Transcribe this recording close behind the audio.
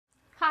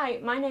Hi,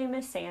 my name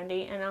is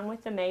Sandy and I'm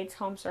with the Maids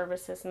Home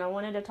Services, and I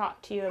wanted to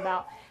talk to you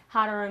about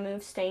how to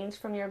remove stains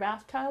from your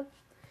bathtub.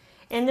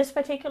 In this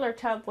particular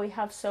tub we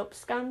have soap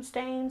scum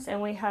stains and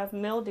we have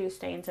mildew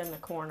stains in the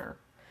corner.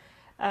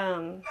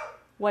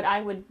 What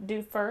I would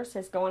do first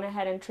is go on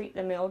ahead and treat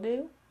the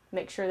mildew.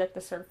 Make sure that the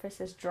surface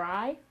is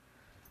dry.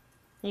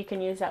 You can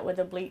use that with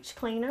a bleach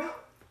cleaner.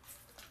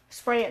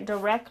 Spray it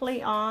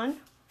directly on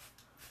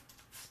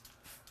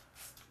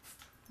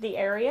the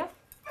area.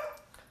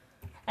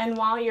 And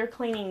while you're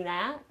cleaning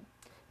that,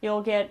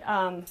 you'll get,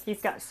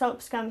 you've got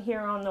soap scum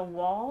here on the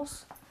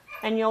walls,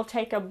 and you'll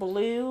take a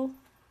blue,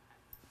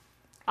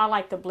 I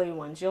like the blue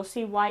ones. You'll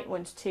see white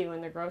ones too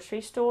in the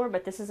grocery store,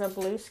 but this is a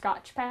blue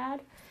Scotch pad.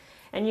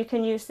 And you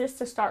can use this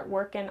to start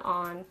working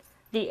on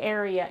the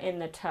area in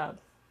the tub.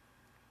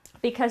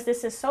 Because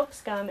this is soap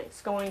scum,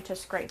 it's going to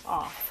scrape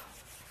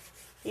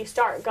off. You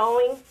start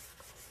going,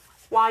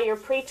 while you're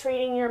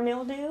pre-treating your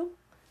mildew,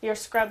 you're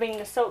scrubbing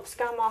the soap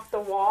scum off the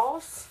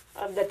walls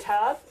of the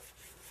tub.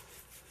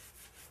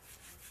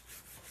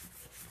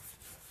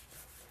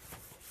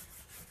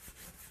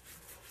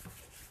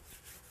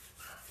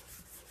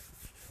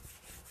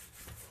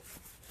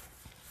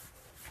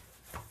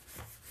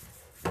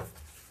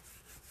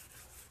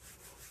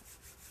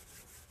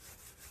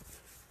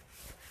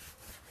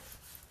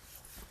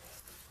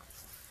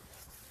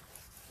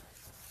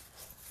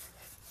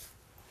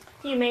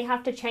 You may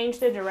have to change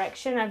the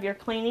direction of your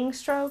cleaning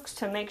strokes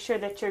to make sure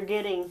that you're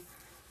getting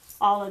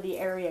all of the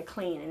area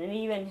clean, and it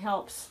even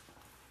helps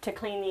to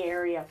clean the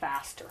area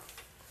faster.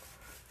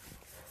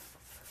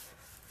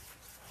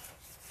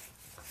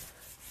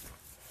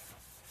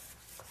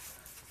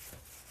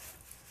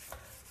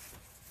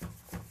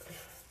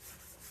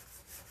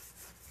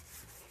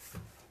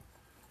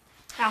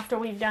 After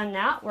we've done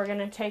that, we're going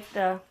to take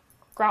the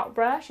grout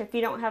brush. If you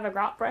don't have a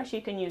grout brush,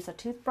 you can use a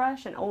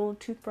toothbrush, an old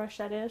toothbrush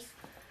that is,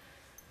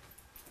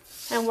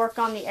 and work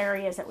on the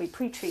areas that we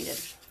pre-treated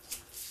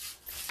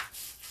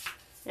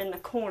in the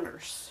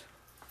corners.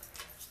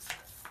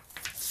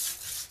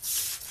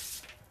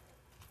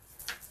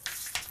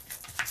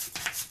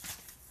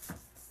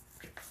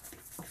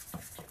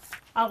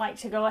 I like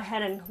to go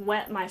ahead and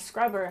wet my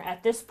scrubber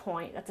at this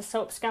point that the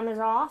soap scum is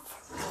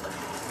off,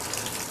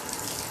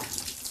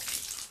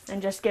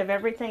 and just give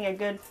everything a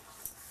good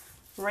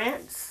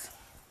rinse.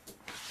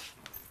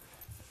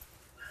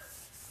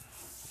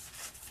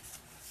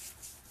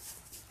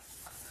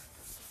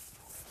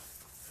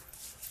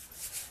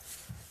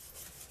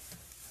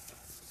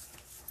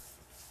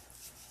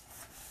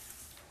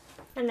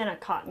 And then a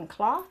cotton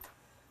cloth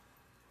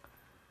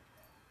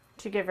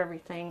to give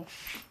everything,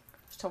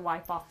 just to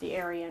wipe off the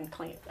area and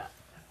clean it up.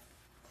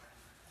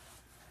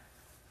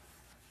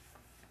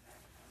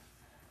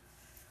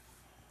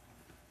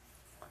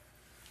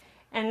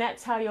 And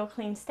that's how you'll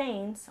clean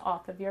stains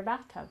off of your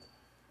bathtub.